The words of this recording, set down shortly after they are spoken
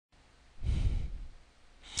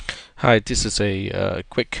Hi, this is a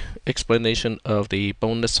quick explanation of the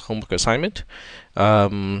bonus homework assignment.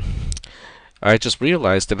 Um, I just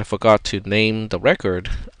realized that I forgot to name the record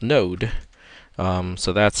node.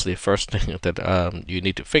 So that's the first thing that you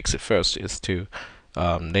need to fix it first is to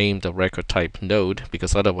name the record type node,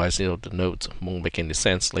 because otherwise, the nodes won't make any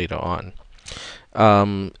sense later on.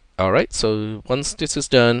 Alright, so once this is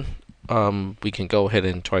done, we can go ahead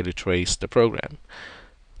and try to trace the program.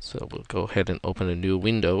 So we'll go ahead and open a new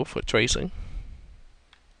window for tracing.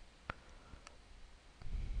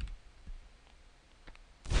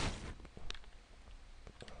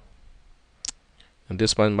 And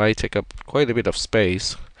this one might take up quite a bit of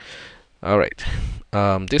space. Alright,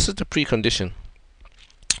 this is the precondition.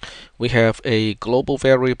 We have a global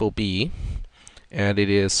variable b, and it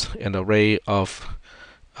is an array of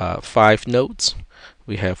 5 nodes.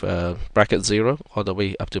 We have bracket 0 all the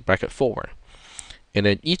way up to bracket 4. And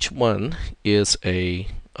then each one is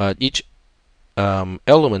each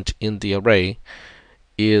element in the array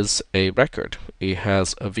is a record. It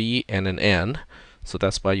has a v and an n, so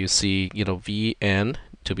that's why you see v n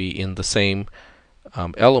to be in the same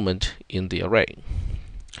element in the array.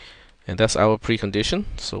 And that's our precondition.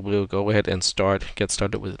 So we'll go ahead and get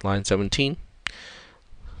started with line 17.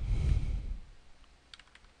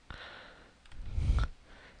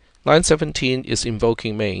 Line 17 is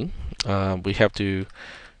invoking main. We have to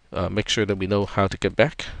make sure that we know how to get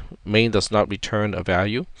back. Main does not return a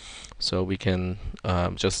value, so we can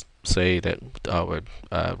just say that our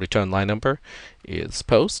return line number is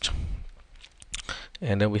post.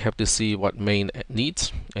 And then we have to see what main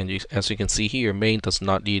needs. And as you can see here, main does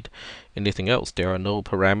not need anything else. There are no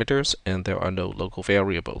parameters and there are no local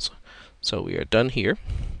variables. So we are done here.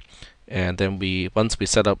 And then once we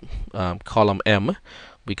set up column M,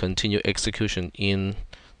 we continue execution in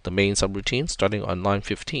the main subroutine starting on line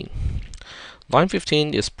 15. Line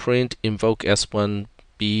 15 is print invoke S1,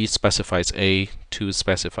 B specifies A, 2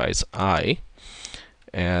 specifies I.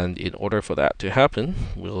 And in order for that to happen,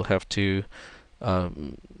 we'll have to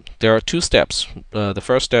there are 2 steps. The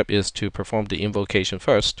first step is to perform the invocation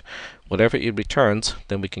first. Whatever it returns,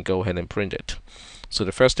 then we can go ahead and print it. So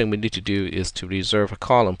the first thing we need to do is to reserve a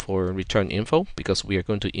column for return info, because we are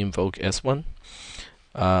going to invoke S1.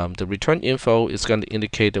 The return info is going to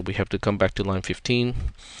indicate that we have to come back to line 15,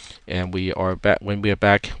 and we are back. When we are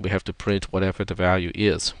back, we have to print whatever the value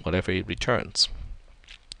is, whatever it returns.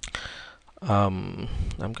 I'm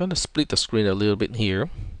going to split the screen a little bit here,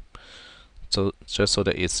 so just so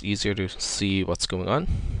that it's easier to see what's going on.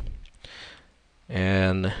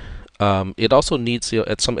 And it also needs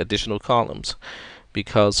some additional columns,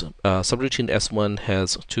 because subroutine S1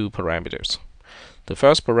 has 2 parameters. The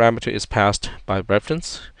first parameter is passed by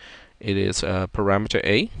reference. It is parameter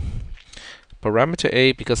A. Parameter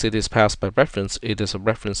A, because it is passed by reference, it is a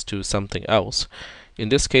reference to something else. In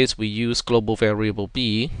this case, we use global variable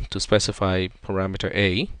b to specify parameter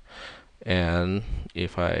A. And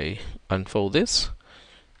if I unfold this,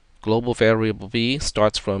 global variable b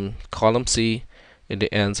starts from column C and it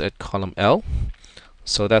ends at column L.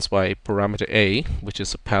 So that's why parameter A, which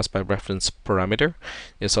is a pass by reference parameter,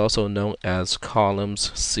 is also known as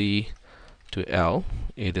columns C to L.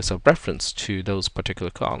 It is a reference to those particular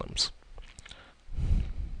columns.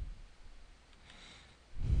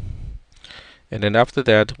 And then after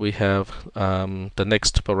that, we have the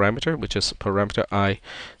next parameter, which is parameter I.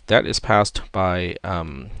 That is passed by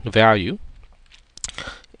value.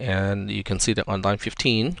 And you can see that on line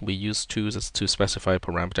 15, we use 2 to specify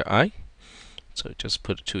parameter I. So just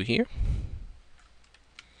put 2 here.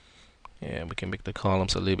 And we can make the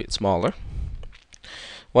columns a little bit smaller.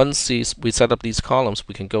 Once we set up these columns,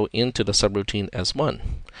 we can go into the subroutine S1.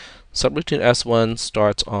 Subroutine S1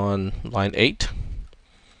 starts on line 8.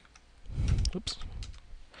 Oops.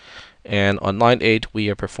 And on line 8, we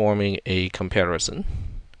are performing a comparison.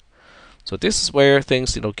 So this is where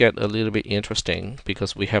things get a little bit interesting,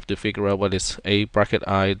 because we have to figure out what is a bracket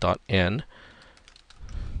I dot n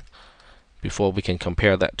before we can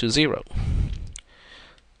compare that to 0.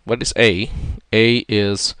 What is A? A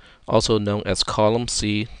is also known as column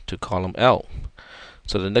C to column L.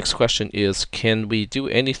 So the next question is, can we do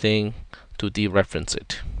anything to dereference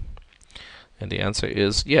it? And the answer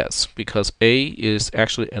is yes, because A is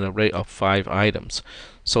actually an array of 5 items.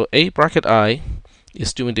 So A bracket I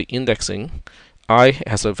is doing the indexing. I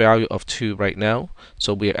has a value of 2 right now,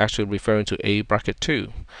 so we are actually referring to A bracket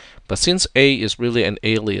 2. But since A is really an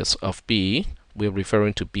alias of B, we're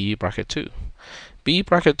referring to B bracket 2. B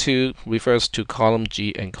bracket 2 refers to column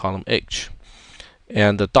G and column H.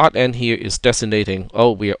 And the dot n here is designating,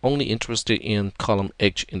 we are only interested in column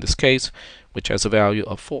H in this case, which has a value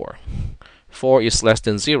of 4. 4 is less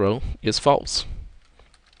than 0 is false.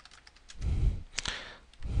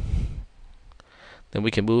 Then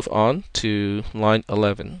we can move on to line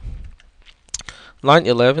 11. Line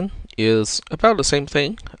 11 is about the same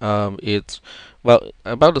thing. It's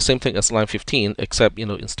about the same thing as line 15, except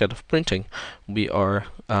instead of printing, we are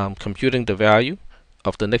computing the value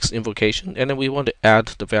of the next invocation, and then we want to add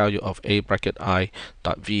the value of a bracket I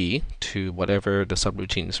dot v to whatever the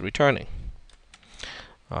subroutine is returning.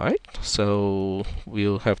 Alright, so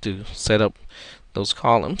we'll have to set up those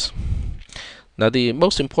columns. Now the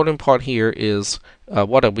most important part here is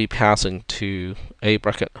what are we passing to a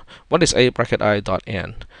bracket? What is a bracket I dot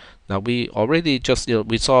n? Now we already just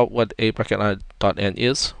we saw what a bracket I dot n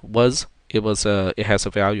it has a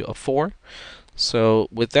value of 4. So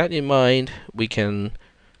with that in mind, we can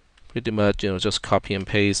pretty much just copy and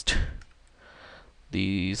paste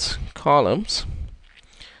these columns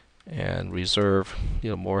and reserve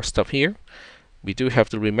more stuff here. We do have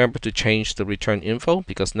to remember to change the return info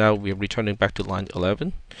because now we're returning back to line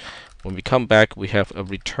 11. When we come back, we have a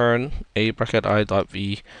return a bracket I dot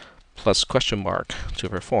v plus question mark to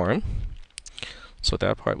perform. So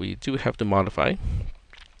that part we do have to modify.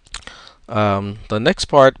 The next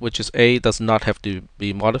part, which is a, does not have to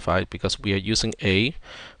be modified because we are using a,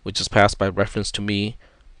 which is passed by reference to me,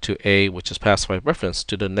 to a, which is passed by reference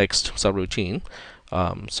to the next subroutine.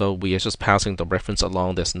 So we are just passing the reference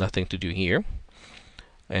along. There's nothing to do here.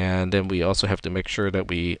 And then we also have to make sure that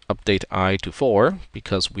we update I to 4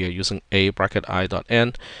 because we are using a bracket I dot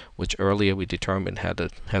n, which earlier we determined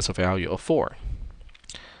has a value of 4.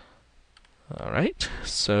 Alright,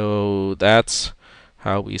 so that's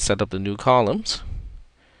how we set up the new columns.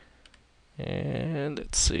 And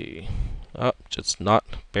let's see. Oh, just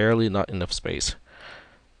barely not enough space.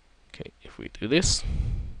 Okay, if we do this.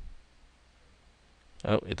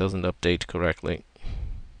 Oh, it doesn't update correctly.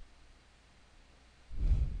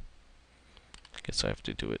 Guess I have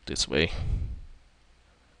to do it this way.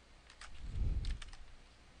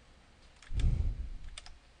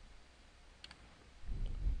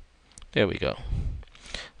 There we go.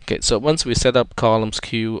 Okay, so once we set up columns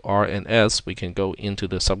Q, R, and S, we can go into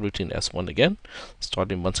the subroutine S1 again,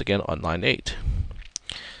 starting once again on line 8.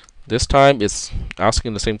 This time it's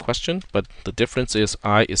asking the same question, but the difference is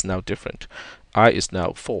I is now different. I is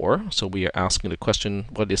now 4, so we are asking the question,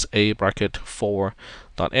 what is a bracket 4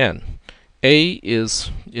 dot n? A is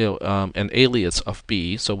an alias of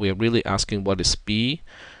B, so we are really asking what is B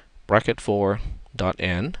bracket 4 dot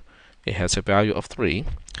n. It has a value of 3.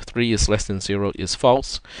 3 is less than 0 is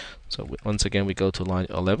false. So once again we go to line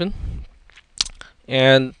 11.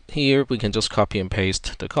 And here we can just copy and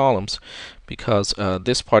paste the columns because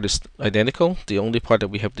this part is identical. The only part that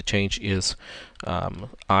we have to change is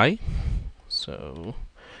I. So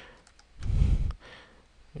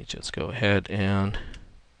let me just go ahead and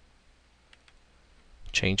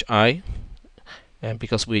change I. And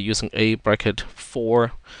because we're using a bracket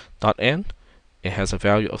 4 dot n, it has a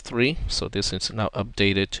value of 3, so this is now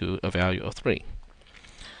updated to a value of 3.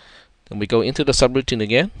 Then we go into the subroutine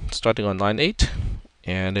again, starting on line 8,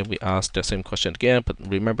 and then we ask the same question again, but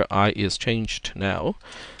remember I is changed now.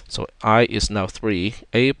 So I is now 3.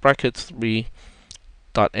 A bracket 3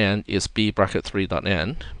 dot n is b bracket 3 dot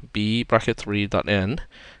n. b bracket 3 dot n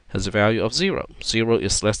has a value of 0. 0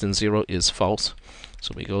 is less than 0 is false.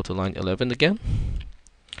 So we go to line 11 again.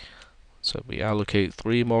 So we allocate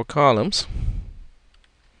 3 more columns.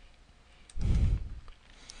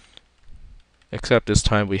 Except this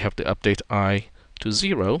time we have to update I to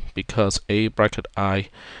 0 because a bracket I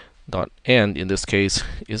dot n in this case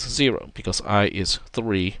is 0 because I is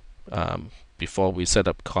 3 before we set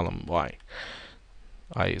up column Y.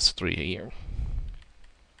 I is 3 here.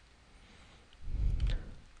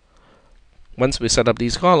 Once we set up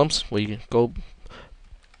these columns, we go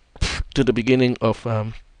to the beginning of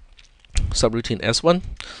subroutine S1,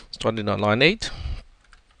 starting on line 8.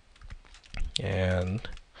 And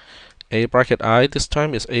a bracket I this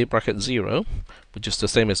time is a bracket 0, which is the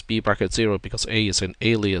same as b bracket 0 because a is an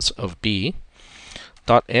alias of b.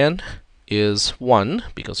 Dot n is 1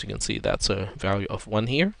 because you can see that's a value of 1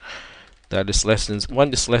 here. That is less than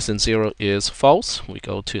 1 is less than 0 is false. We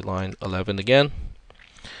go to line 11 again,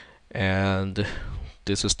 and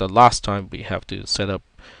this is the last time we have to set up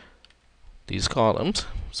these columns.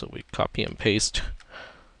 So we copy and paste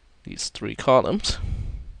these 3 columns.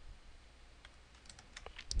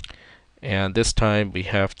 And this time we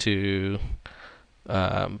have to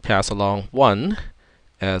pass along 1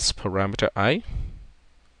 as parameter I.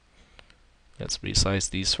 Let's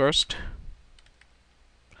resize these first.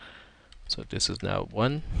 So this is now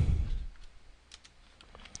 1.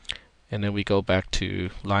 And then we go back to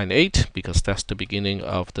line 8 because that's the beginning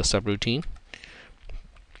of the subroutine.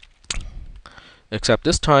 Except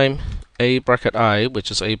this time a bracket I,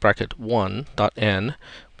 which is a bracket 1 dot n,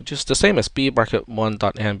 which is the same as b bracket 1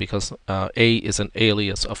 dot n because a is an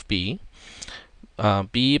alias of b.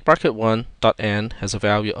 B bracket 1 dot n has a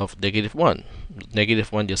value of -1.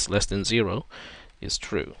 -1 is less than 0 is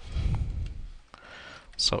true.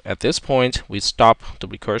 So at this point we stop the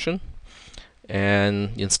recursion,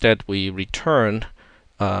 and instead we return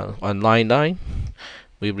on line 9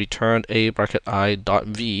 we return a bracket I dot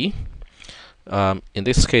v. In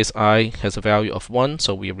this case I has a value of 1,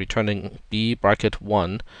 so we are returning b bracket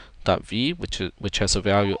 1 dot v, which has a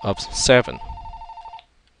value of 7.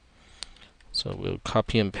 So we'll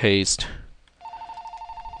copy and paste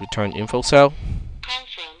return info cell.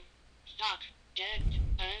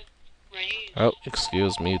 Oh,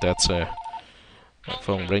 excuse me, that's my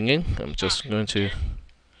phone ringing. I'm just going to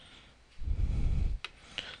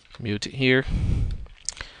mute it here.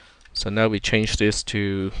 So now we change this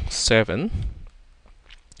to 7.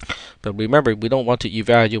 But remember, we don't want to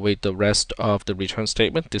evaluate the rest of the return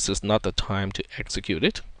statement. This is not the time to execute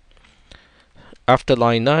it. After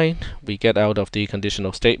line 9, we get out of the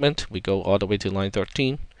conditional statement. We go all the way to line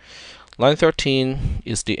 13. Line 13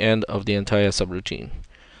 is the end of the entire subroutine.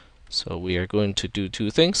 So we are going to do two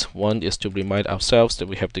things. One is to remind ourselves that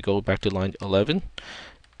we have to go back to line 11,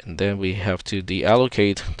 and then we have to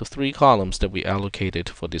deallocate the 3 columns that we allocated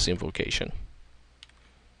for this invocation.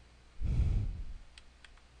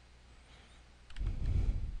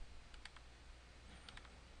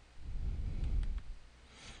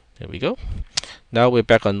 There we go. Now we're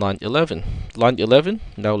back on line 11. Line 11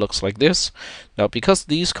 now looks like this. Now because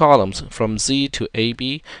these columns from Z to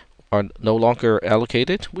AB are no longer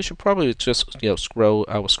allocated, we should probably just scroll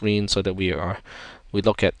our screen so that we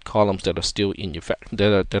look at columns that are still in effect,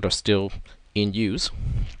 that are still in use.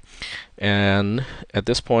 And at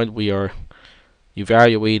this point we are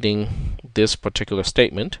evaluating this particular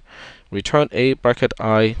statement. Return a bracket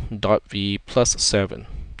I dot v plus 7.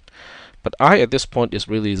 But I at this point is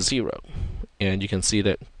really 0, and you can see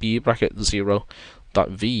that b bracket 0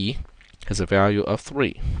 dot v has a value of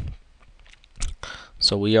 3.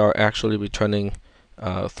 So we are actually returning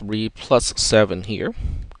 3 plus 7 here,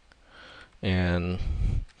 and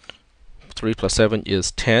 3 plus 7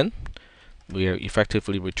 is 10. We are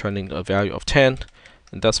effectively returning a value of 10,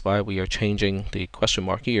 and that's why we are changing the question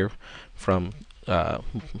mark here from a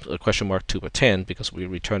question mark to a 10, because we're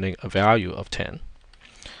returning a value of 10.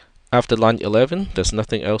 After line 11, there's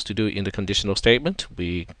nothing else to do in the conditional statement.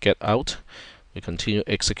 We get out, we continue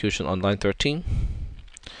execution on line 13.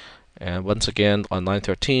 And once again, on line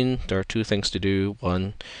 13, there are two things to do.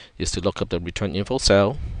 One is to look up the return info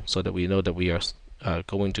cell so that we know that we are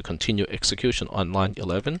going to continue execution on line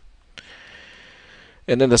 11.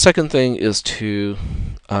 And then the second thing is to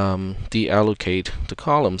deallocate the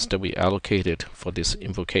columns that we allocated for this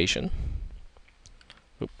invocation.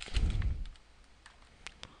 Oop.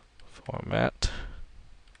 Format,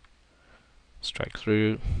 strike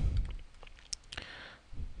through,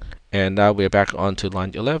 and now we're back onto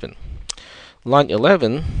line 11. Line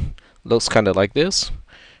 11 looks kind of like this,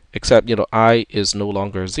 except I is no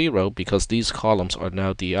longer 0 because these columns are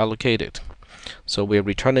now deallocated. So we're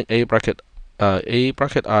returning a bracket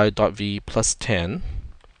I dot v plus 10.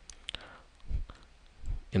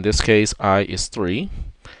 In this case, I is 3,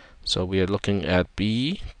 so we are looking at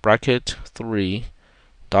b bracket 3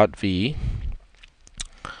 dot v,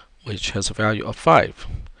 which has a value of 5.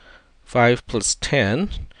 5 plus 10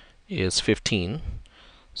 is 15.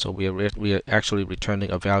 So we are actually returning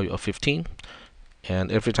a value of 15.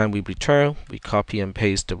 And every time we return, we copy and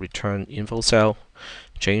paste the return info cell,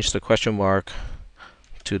 change the question mark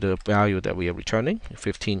to the value that we are returning,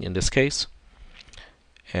 15 in this case.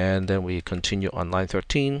 And then we continue on line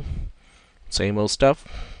 13. Same old stuff.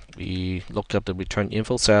 We look up the return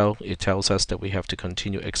info cell. It tells us that we have to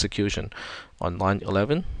continue execution on line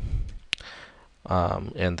 11.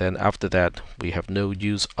 And then after that, we have no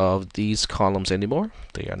use of these columns anymore.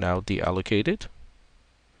 They are now deallocated.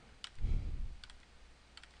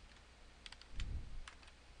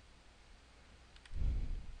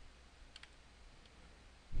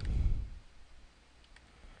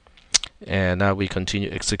 And now we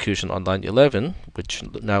continue execution on line 11, which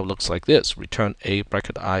now looks like this. Return a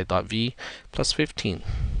bracket I dot v plus 15.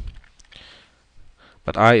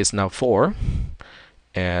 But I is now 4,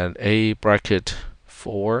 and a bracket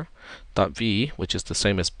 4 dot v, which is the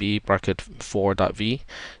same as b bracket 4 dot v,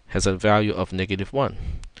 has a value of -1.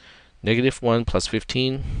 -1 plus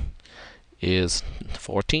 15 is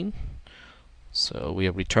 14. So we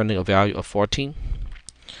are returning a value of 14.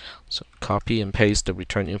 So copy and paste the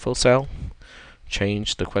return info cell,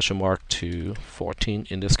 change the question mark to 14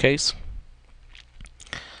 in this case,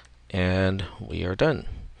 and we are done.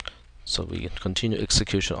 So we continue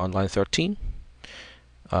execution on line 13,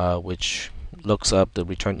 which looks up the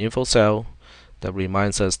return info cell that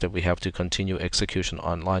reminds us that we have to continue execution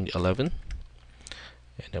on line 11,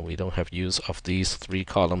 and then we don't have use of these 3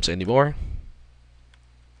 columns anymore.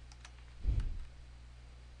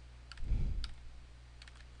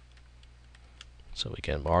 So we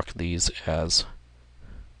can mark these as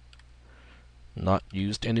not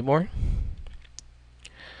used anymore.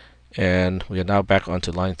 And we are now back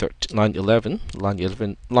onto line 11.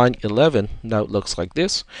 Line 11 now looks like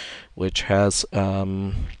this, which has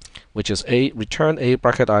which is a return a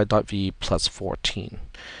bracket I dot v plus 14,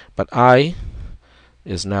 but I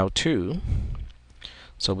is now 2.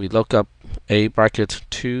 So we look up a bracket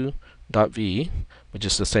 2 dot v, which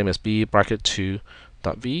is the same as b bracket 2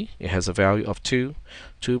 dot v. It has a value of 2.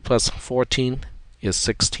 2 plus 14 is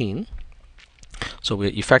 16. So we're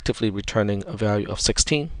effectively returning a value of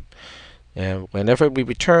 16. And whenever we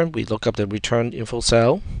return, we look up the return info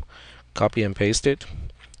cell, copy and paste it,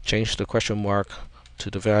 change the question mark to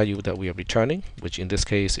the value that we are returning, which in this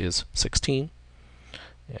case is 16.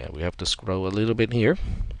 And we have to scroll a little bit here.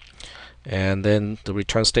 And then the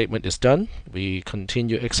return statement is done. We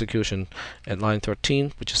continue execution at line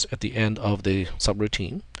 13, which is at the end of the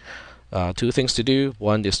subroutine. 2 things to do.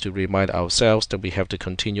 One is to remind ourselves that we have to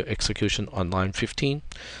continue execution on line 15.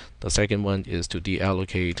 The second one is to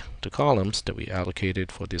deallocate the columns that we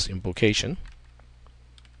allocated for this invocation.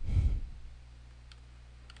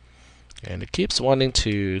 And it keeps wanting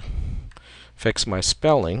to fix my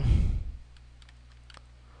spelling.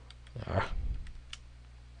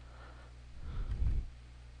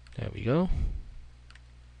 There we go.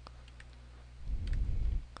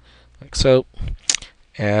 Like so.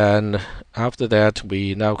 And after that,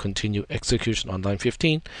 we now continue execution on line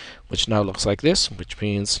 15, which now looks like this, which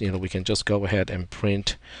means we can just go ahead and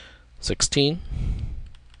print 16.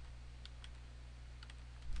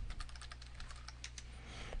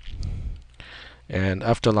 And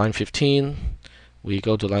after line 15, we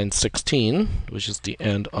go to line 16, which is the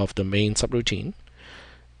end of the main subroutine.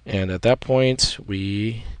 And at that point,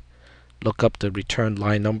 we look up the return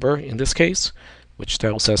line number in this case, which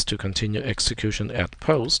tells us to continue execution at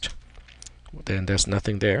post. Then there's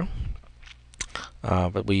nothing there.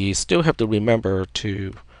 But we still have to remember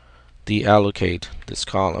to deallocate this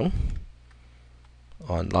column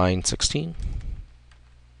on line 16.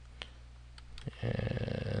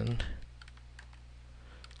 And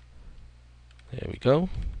there we go.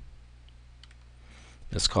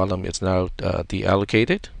 This column is now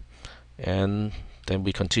deallocated. And then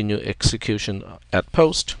we continue execution at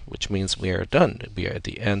post, which means we are done. We are at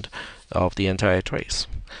the end of the entire trace.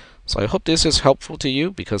 So I hope this is helpful to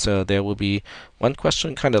you, because there will be one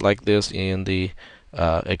question kind of like this in the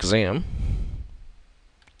exam.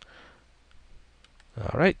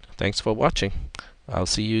 Alright, thanks for watching. I'll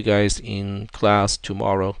see you guys in class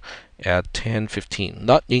tomorrow at 10:15.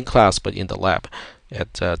 Not in class, but in the lab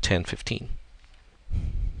at 10:15.